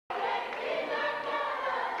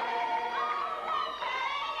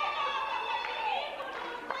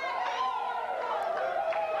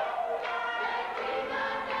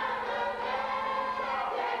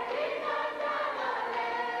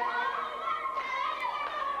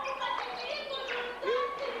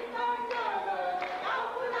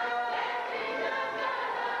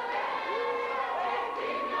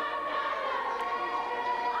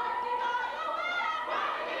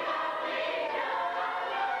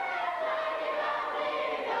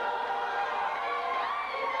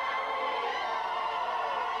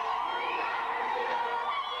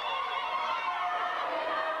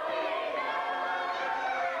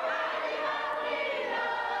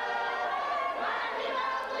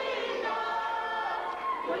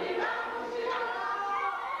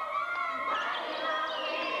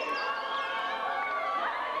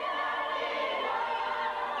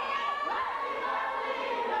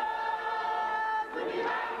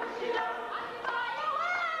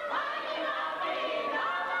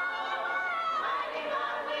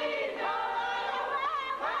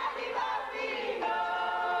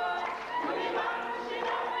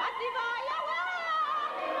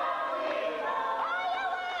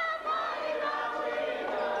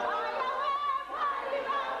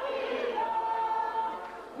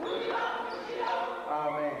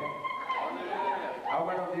How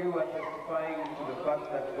many of you are testifying to the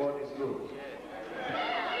fact that God is good?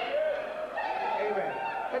 Amen.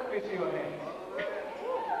 Let me see your hands.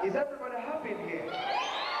 Is everybody happy in here?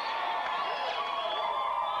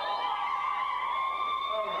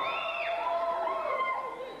 All right.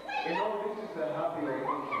 You know, this is a happy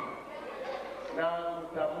occasion. Now,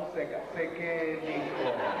 tamuseka seke niko.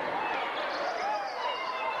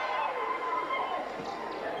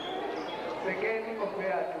 Seke niko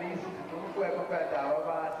fair at least.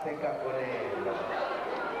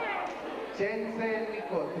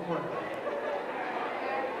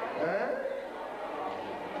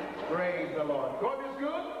 Praise the Lord. God is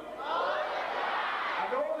good.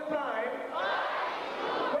 And all the time.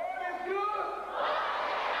 God is good.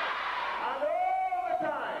 And all the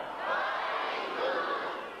time.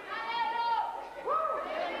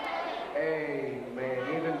 Amen.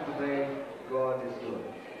 Even today, God is good.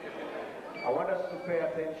 I want us to pay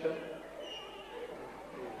attention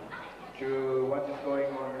to what is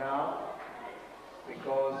going on now,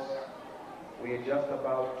 because we are just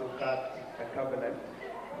about to cut a covenant,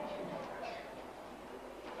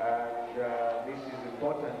 and this is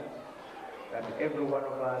important that every one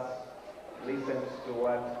of us listens to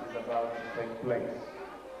what is about to take place.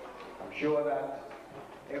 I'm sure that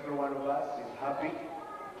every one of us is happy.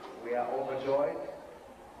 We are overjoyed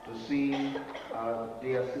to see our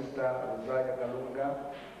dear sister Rosaria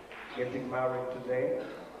getting married today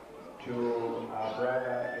to our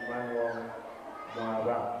brother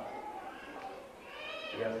Emmanuel.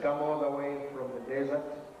 He has come all the way from the desert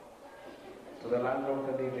to the land of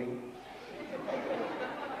the living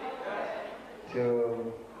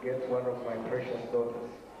to get one of my precious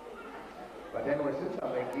daughters. But anyway, since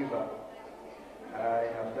I'm a giver, I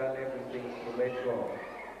have done everything to let go.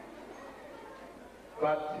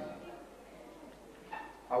 But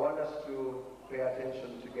I want us to pay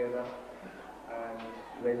attention together and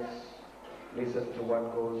let's listen to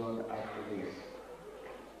what goes on after this.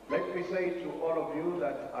 Let me say to all of you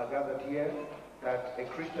that are gathered here that a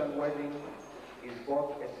Christian wedding is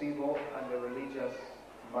both a civil and a religious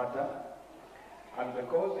matter. And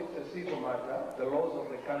because it's a civil matter, the laws of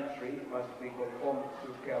the country must be conformed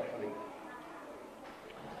to carefully.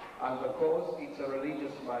 And because it's a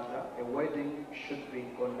religious matter, a wedding should be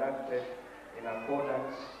conducted in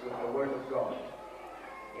accordance with the Word of God,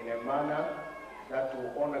 in a manner that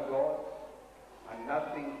will honor God, and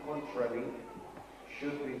nothing contrary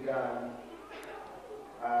should be done.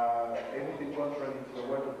 Anything contrary to the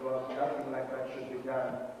Word of God, nothing like that should be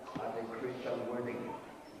done at a Christian wedding.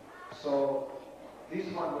 So this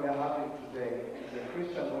one we are having today is a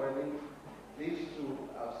Christian wedding. These two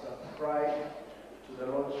have subscribed to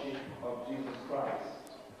the Lordship of Jesus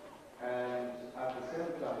Christ, and at the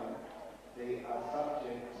same time they are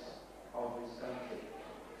subjects of this country.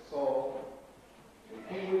 So the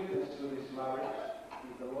key witness to this marriage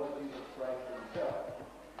is the Lord Jesus Christ himself,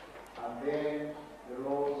 and then the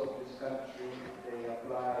laws of this country, they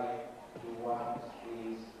apply to what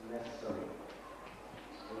is necessary.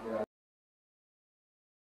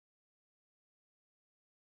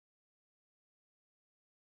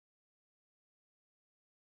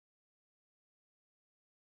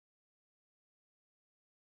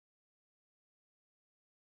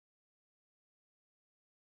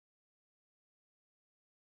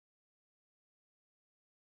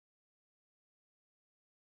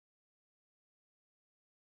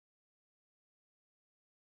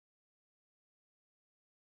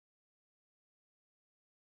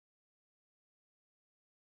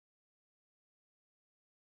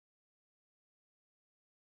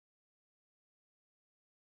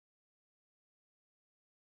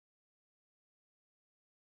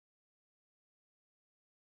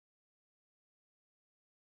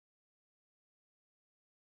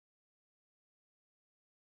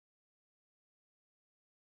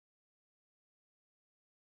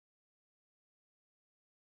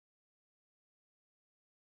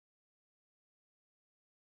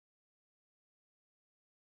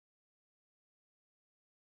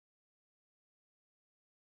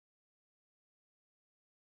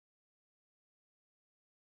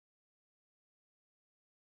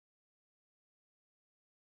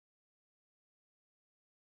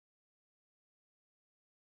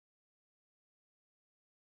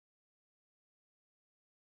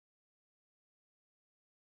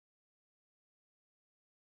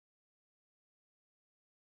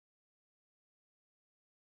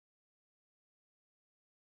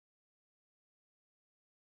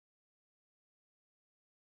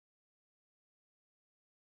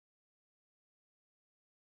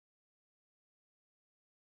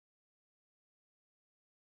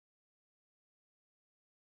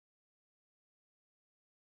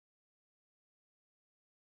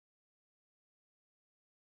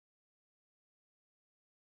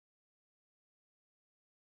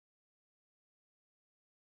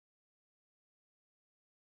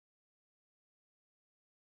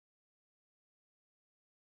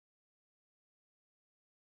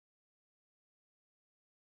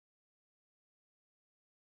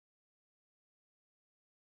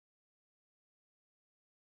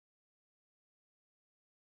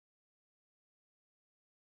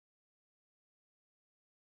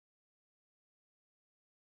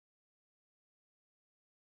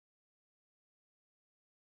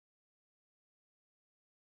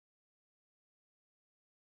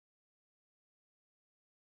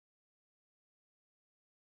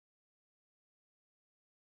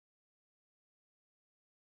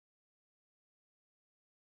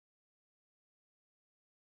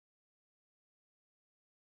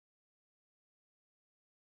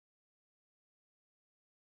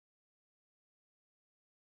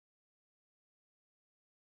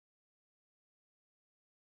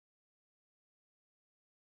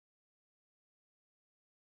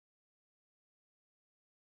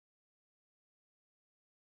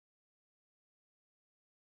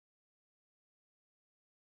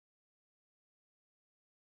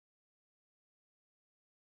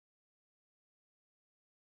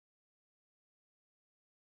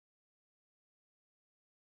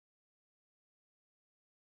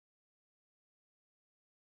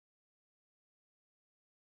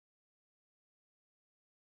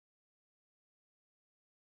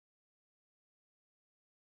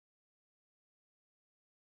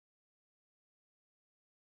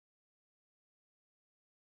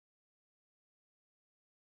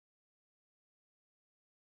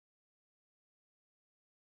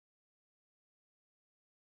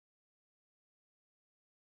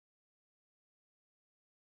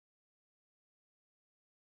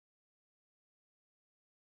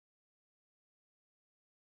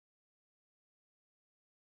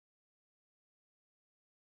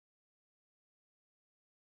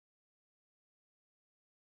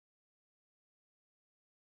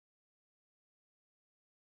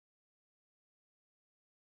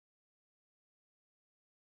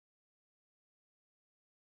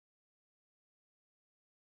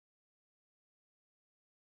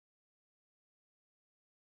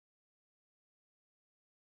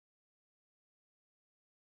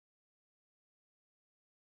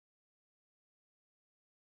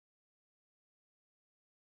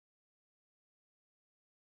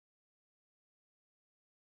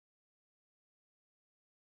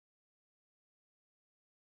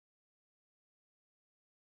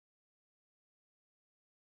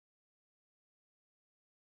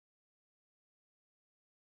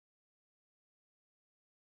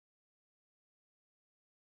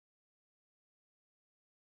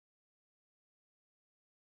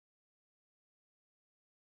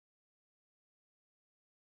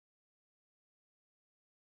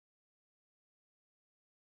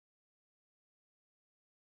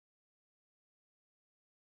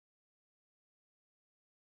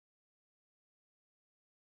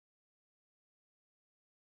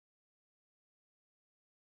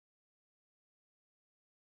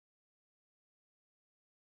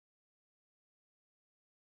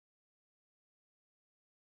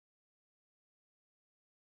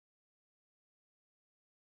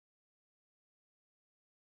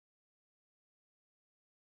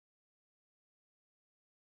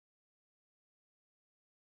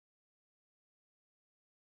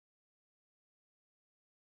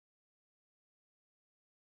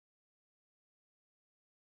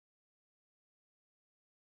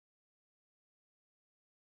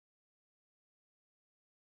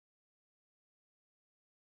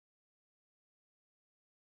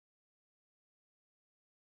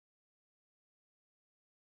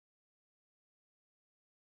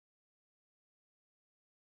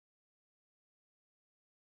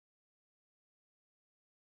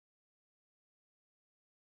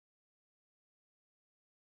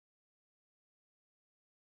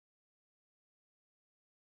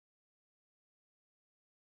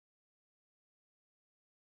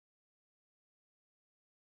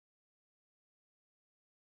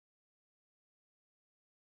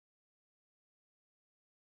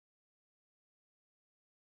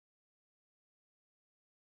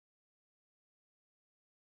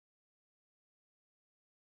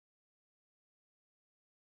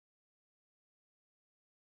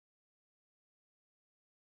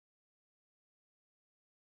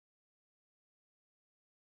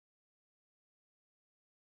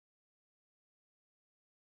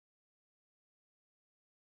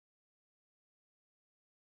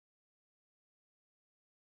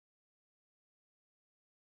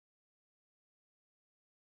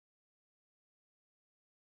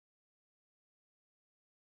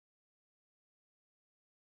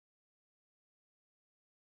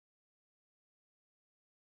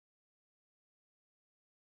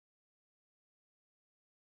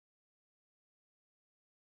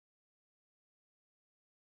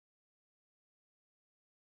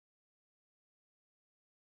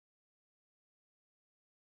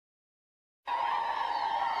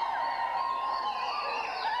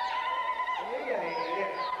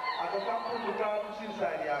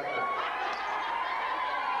 inside yako.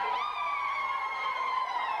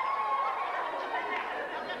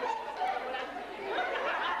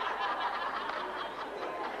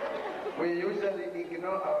 We usually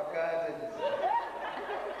ignore our cousins.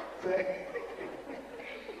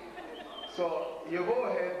 So you've all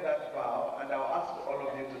heard that vow, and I'll ask all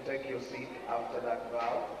of you to take your seat after that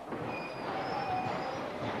vow.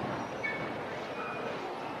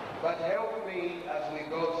 But help me as we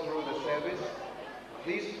go through the service.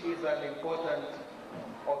 This is an important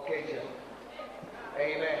occasion.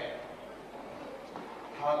 Amen.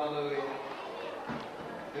 Hallelujah.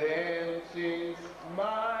 Then sings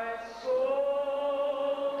my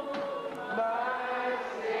soul, my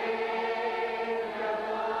Savior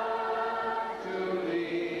to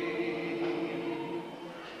thee.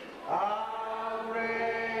 How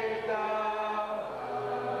great thou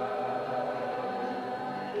art,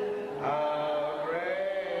 how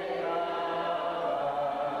great thou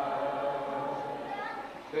art.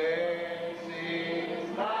 Then sings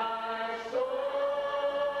my soul,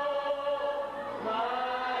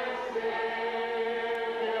 my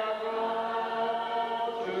Savior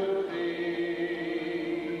to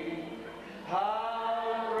thee.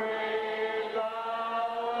 How great thou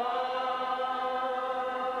art,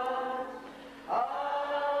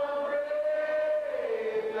 how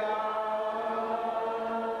great thou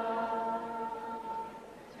art.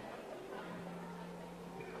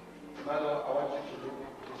 Emmanuel, I want you to look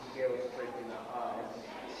this girl straight in her eyes.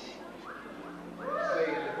 Say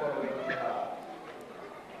the following to her.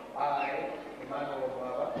 I, Emmanuel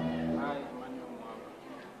Mava, I, Emmanuel Mama,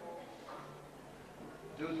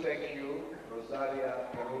 do take you, Rosaria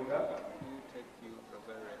Karunga, do take you,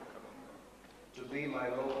 Rosaria Kalunga, to be my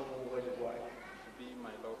lawful wedded wife, to be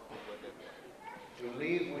my lawful wedded wife, to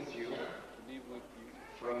live with you to live with you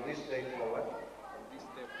from this day forward from this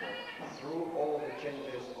day forward through all the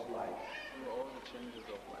changes of life, through all the changes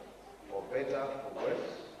of life, for better, for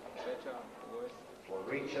worse, better, worse, for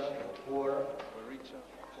richer, for poorer, for richer,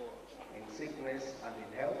 poor, in sickness and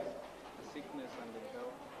in health. in sickness and in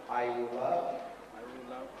health. I will love I will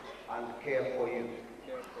love and care for you and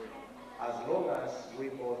care for you as long as we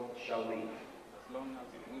both shall live. as long as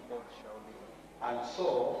we both shall live. And so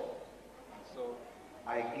And so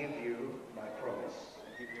I give you my promise.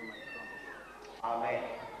 I give you my promise. Amen.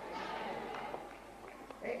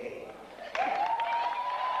 Hey.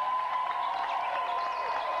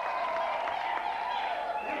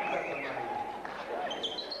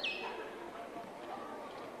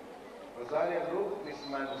 Rosaria, look this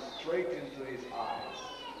man straight into his eyes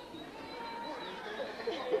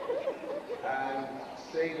and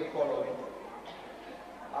say the following.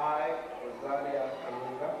 I, Rosaria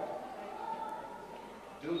Kalunga,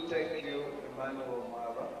 do take you, Emmanuel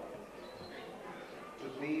Mava,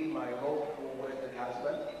 to be my lawful wedded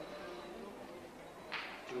husband,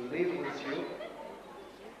 to live with you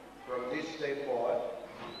from this day forward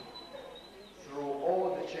through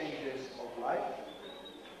all the changes of life,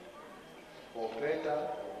 for better,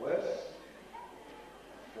 for worse,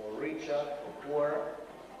 for richer, for poorer,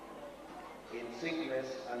 in sickness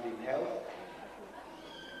and in health.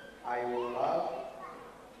 I will love,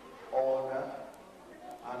 honor,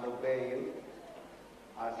 and obey you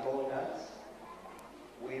as long as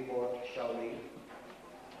we both shall live.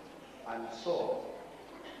 And so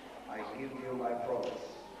I give you my promise.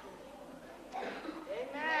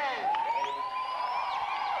 Amen.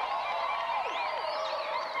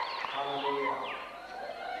 Hallelujah.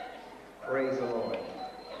 Praise the Lord.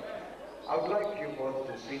 I would like you both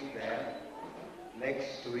to sit there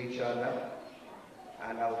next to each other,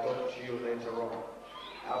 and I'll talk to you later on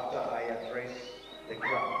after I address the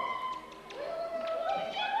crowd.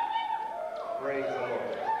 Praise the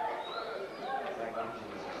Lord. Thank you,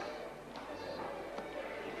 Jesus.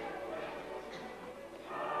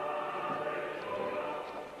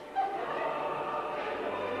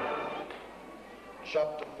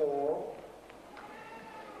 Chapter 4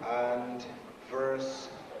 and verse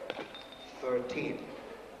 13.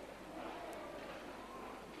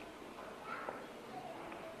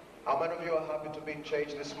 How many of you are happy to be in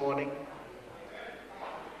church this morning?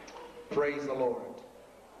 Praise the Lord.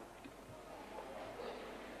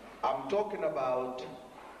 I'm talking about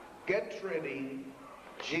get ready,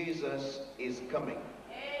 Jesus is coming.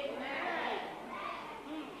 Amen.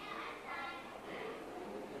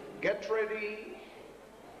 Get ready,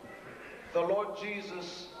 the Lord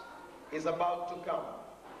Jesus is about to come.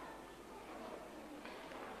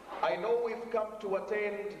 I know we've come to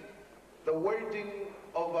attend the wedding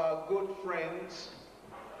of our good friends,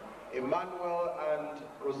 Emmanuel and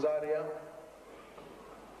Rosaria.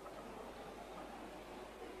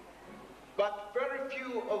 But very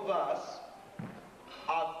few of us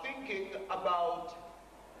are thinking about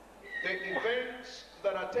the events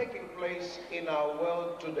that are taking place in our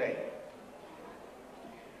world today.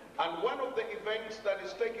 And one of the events that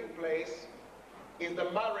is taking place is the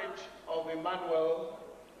marriage of Emmanuel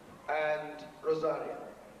and Rosaria.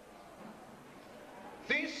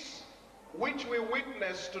 This which we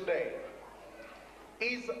witness today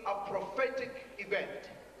is a prophetic event.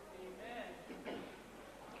 Amen.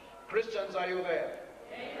 Christians, are you there?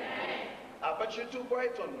 Amen. But you're too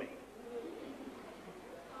quiet on me.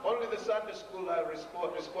 Only the Sunday school are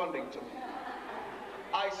responding to me.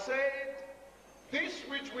 I said, this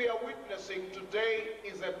which we are witnessing today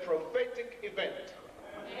is a prophetic event.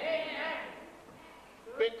 Amen.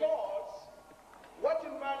 Because what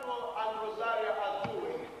Emmanuel and Rosaria are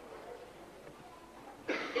doing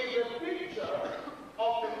is a picture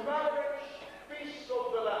of the marriage feast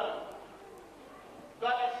of the Lamb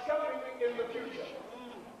that is coming in the future.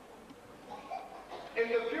 In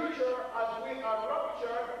the future, as we are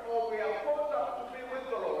raptured or we are caught up to be with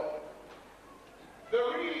the Lord,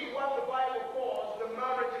 there is what the Bible calls the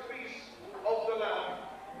marriage feast of the Lamb,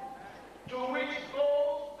 to which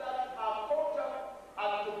those that are caught up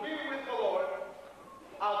and to be with the Lord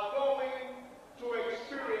are going to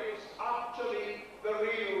experience actually the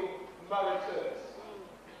real marriage service.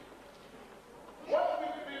 What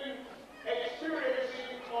we've been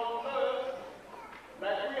experiencing on earth,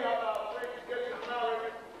 like we have our friends getting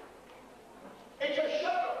married, it's a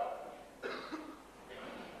shadow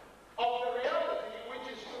of the reality which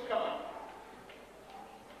is to come.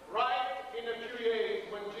 Right in a few years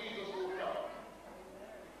when Jesus will come.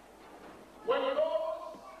 When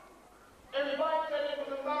those invited to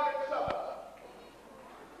the marriage supper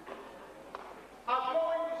are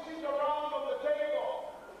going to sit around on the table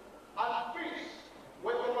and feast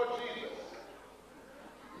with the Lord Jesus.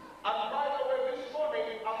 And by the way, this morning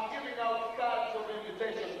I'm giving out cards of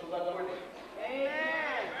invitation to that wedding.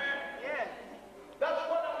 Amen. Yes. That's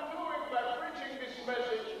what I'm doing by preaching this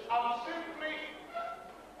message. I'm simply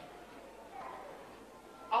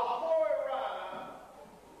a forerunner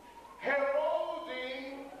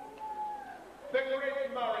heralding the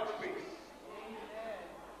great marriage feast.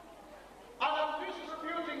 And I'm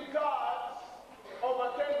distributing cards of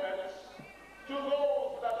attendance to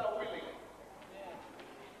those that are willing.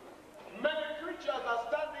 Many preachers are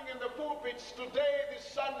standing in the pulpits today, this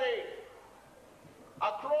Sunday,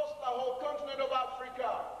 across the whole continent of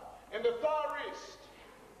Africa, in the Far East.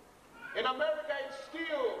 In America, it's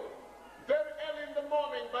still very early in the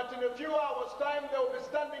morning, but in a few hours' time, they'll be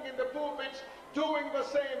standing in the pulpits doing the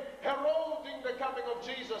same, heralding the coming of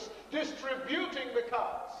Jesus, distributing the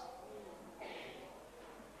cards.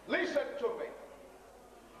 Listen to me.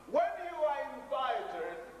 When you are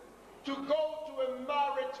invited to go to a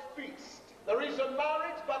marriage feast, there is a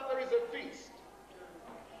marriage, but there is a feast.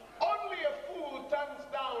 Only a fool turns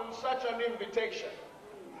down such an invitation.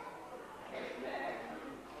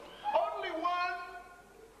 Only one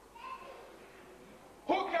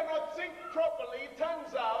who cannot think properly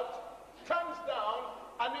turns down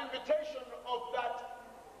an invitation of that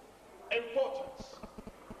importance.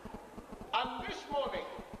 And this morning,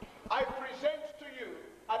 I present to you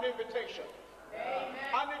an invitation. Amen.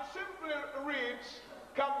 And it simply reads,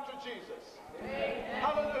 come to Jesus. Amen.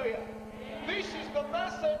 Hallelujah. Amen. This is the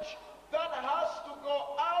message that has to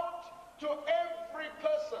go out to every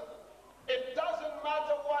person. It doesn't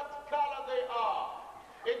matter what color they are.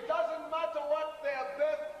 It doesn't matter what their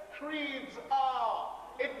birth creeds are.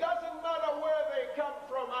 It doesn't matter where they come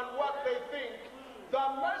from and what they think. The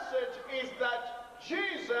message is that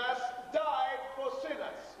Jesus died for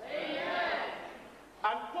sinners. Amen.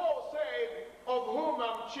 And Paul said, of whom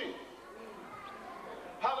I'm chief.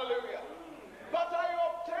 Hallelujah. But I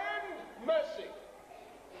obtained mercy,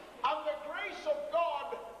 and the grace of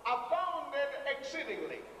God abounded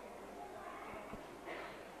exceedingly.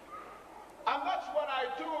 And that's what I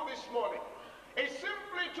do this morning. It's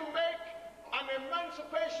simply to make an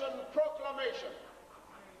emancipation proclamation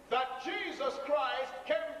that Jesus Christ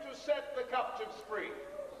came to set the captives free.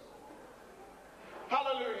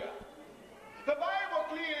 Hallelujah. The Bible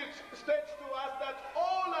clearly states to us that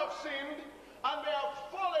all have sinned and they have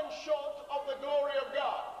fallen short of the glory of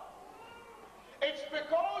God. It's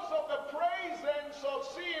because of the presence of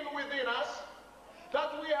sin within us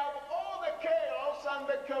that we have all the chaos and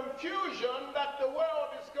the confusion that the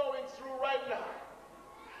world is going through right now.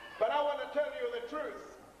 But I want to tell you the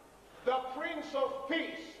truth. The Prince of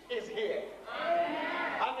Peace is here.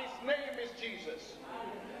 And his name is Jesus.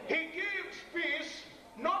 He gives peace,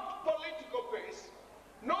 not political peace,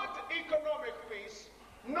 not economic peace,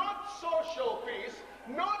 not social peace,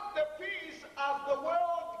 not the peace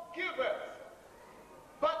giveth.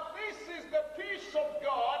 But this is the peace of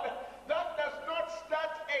God that does not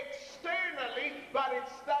start externally, but it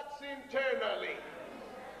starts internally.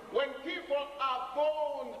 When people are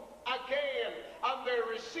born again and they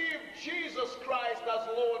receive Jesus Christ as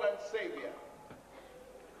Lord and Savior.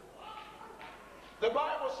 The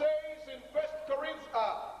Bible says in 1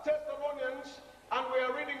 Thessalonians, and we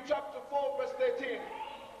are reading chapter 4, verse 13,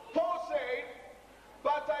 Paul said,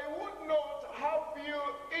 "But I would not have you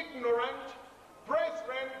ignorant,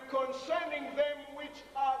 brethren, concerning them which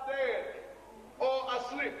are dead or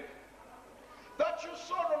asleep, that you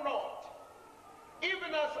sorrow not,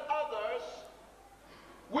 even as others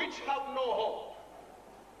which have no hope.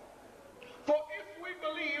 For if we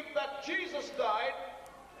believe that Jesus died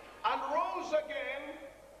and rose again,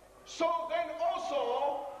 so then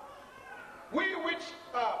also we which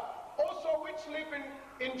sleep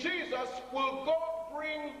in Jesus will God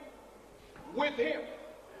bring with him.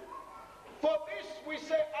 For this we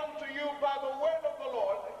say unto you by the word